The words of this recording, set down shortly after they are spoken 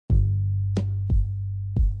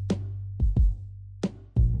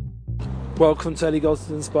Welcome to Ellie Gold's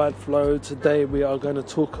Inspired Flow. Today we are going to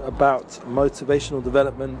talk about motivational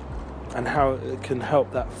development and how it can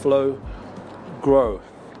help that flow grow.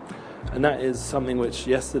 And that is something which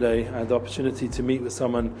yesterday I had the opportunity to meet with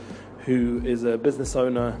someone who is a business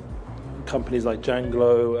owner, companies like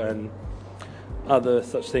Janglo and other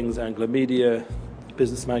such things, Anglo Media,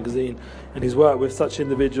 Business Magazine, and he's worked with such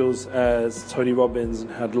individuals as Tony Robbins and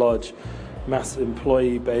had large massive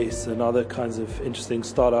employee base and other kinds of interesting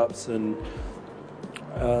startups and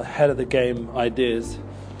head of the game ideas.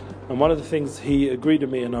 And one of the things he agreed with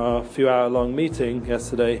me in our few hour long meeting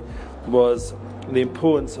yesterday was the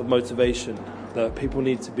importance of motivation, that people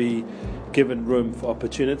need to be given room for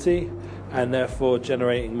opportunity and therefore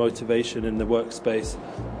generating motivation in the workspace.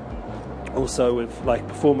 Also with like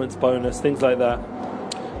performance bonus, things like that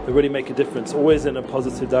really make a difference, always in a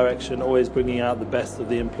positive direction, always bringing out the best of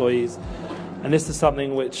the employees. And this is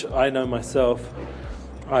something which I know myself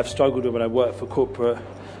I've struggled with when I worked for corporate,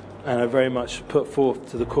 and I very much put forth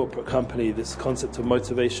to the corporate company this concept of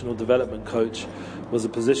motivational development coach was a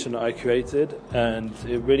position that I created, and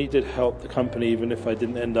it really did help the company, even if I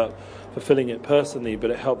didn't end up fulfilling it personally,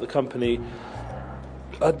 but it helped the company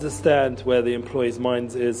understand where the employee's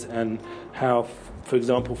mind is and how, for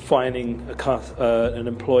example, finding an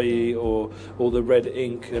employee or the red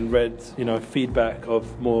ink and red, feedback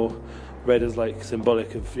of more red as like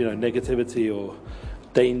symbolic of negativity or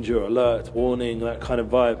danger, alert, warning, that kind of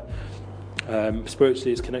vibe.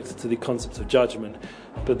 Spiritually, it's connected to the concept of judgment,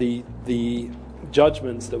 but the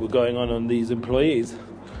judgments that were going on these employees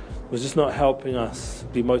was just not helping us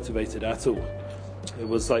be motivated at all. It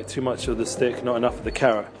was like too much of the stick, not enough of the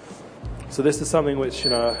carrot. So this is something which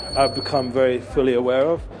I've become very fully aware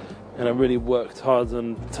of, and I really worked hard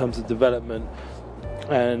on in terms of development.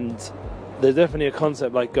 And there's definitely a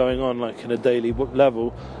concept like going on like in a daily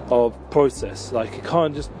level of process. Like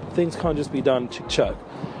things can't just be done chick-chuck.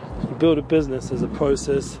 You build a business as a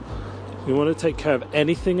process. You want to take care of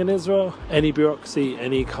anything in Israel, any bureaucracy,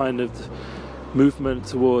 any kind of movement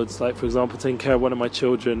towards, like for example, taking care of one of my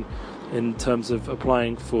children in terms of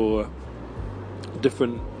applying for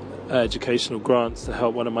different educational grants to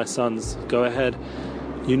help one of my sons go ahead.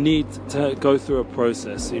 You need to go through a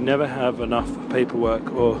process. You never have enough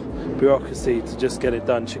paperwork or bureaucracy to just get it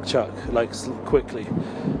done chick-chuck, like quickly.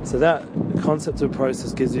 So that concept of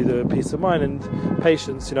process gives you the peace of mind and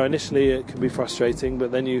patience. Initially it can be frustrating,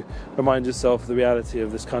 but then you remind yourself of the reality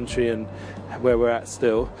of this country and where we're at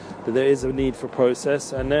still, that there is a need for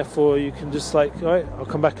process, and therefore you can just all right, I'll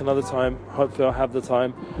come back another time. Hopefully I'll have the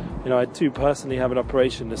time. I do personally have an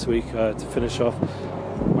operation this week to finish off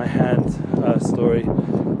my hand story.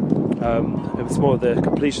 It's more the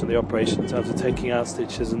completion of the operation in terms of taking out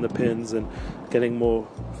stitches and the pins and getting more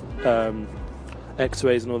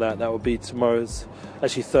x-rays and all that. That will be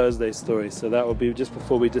Thursday's story. So that will be just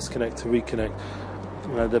before we disconnect to reconnect.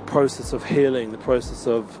 The process of healing, the process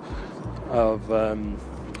of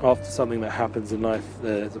after something that happens in life,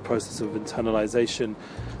 the process of internalization.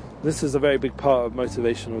 This is a very big part of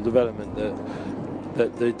motivational development,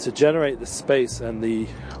 that to generate the space and the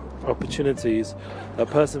opportunities, a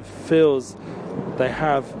person feels they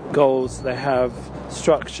have goals, they have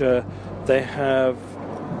structure, they have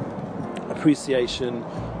appreciation.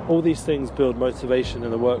 All these things build motivation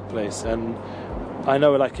in the workplace. And I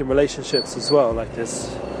know like in relationships as well, like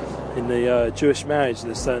this in the Jewish marriage,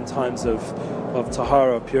 there's certain times of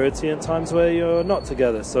tahara, purity, and times where you're not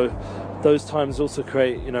together. So those times also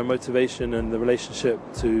create motivation in the relationship,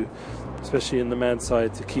 to especially in the man's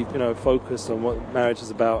side, to keep focused on what marriage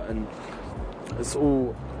is about. And it's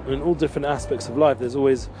all in all different aspects of life. There's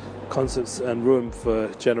always concepts and room for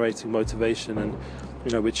generating motivation.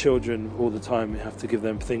 And with children all the time, you have to give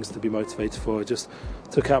them things to be motivated for. I just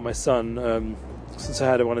took out my son, since I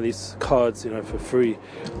had one of these cards for free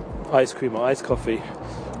ice cream or iced coffee.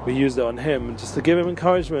 We used it on him, and just to give him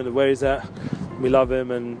encouragement of where he's at. We love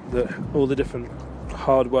him, and all the different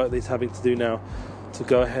hard work that he's having to do now to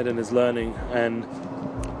go ahead in his learning. And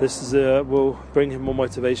this is will bring him more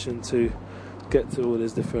motivation to get to all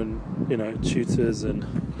his different tutors and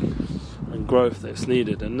growth that's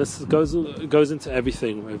needed. And this goes into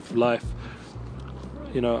everything with life.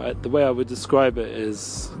 The way I would describe it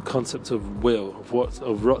is concept of will, of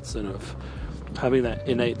rotzen, of having that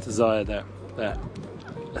innate desire, that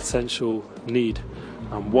essential need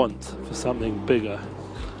and want for something bigger,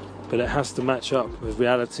 but it has to match up with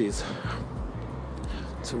realities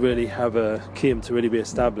to really have a kiyum, to really be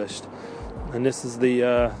established. And this is the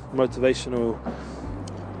motivational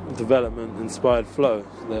development inspired flow,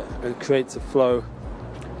 that it creates a flow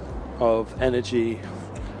of energy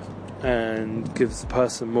and gives the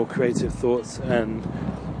person more creative thoughts and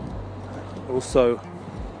also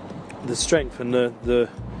the strength and the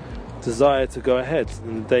desire to go ahead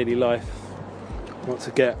in daily life, not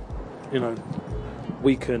to get,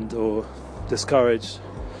 weakened or discouraged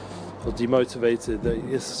or demotivated. That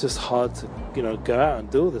it's just hard to, go out and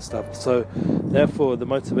do all this stuff. So therefore the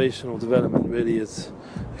motivational development really is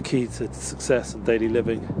a key to success in daily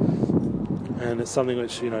living, and it's something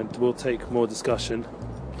which will take more discussion,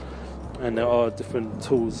 and there are different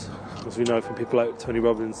tools, as we know from people like Tony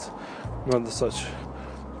Robbins and other such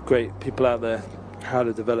great people out there, how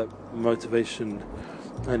to develop motivation.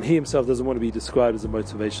 And he himself doesn't want to be described as a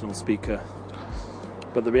motivational speaker,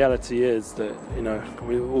 but the reality is that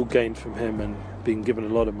we all gained from him and being given a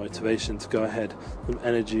lot of motivation to go ahead, some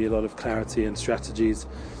energy, a lot of clarity and strategies,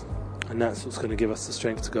 and that's what's going to give us the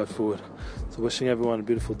strength to go forward. So wishing everyone a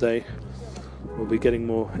beautiful day. We'll be getting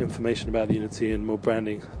more information about the Unity and more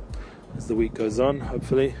branding as the week goes on,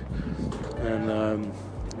 hopefully, and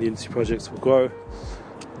the Unity projects will grow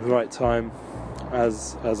at the right time.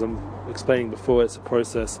 As I'm explaining before, it's a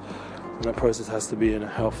process, and that process has to be in a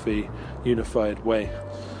healthy, unified way.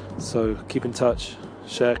 So keep in touch,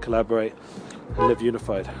 share, collaborate, and live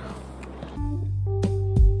unified.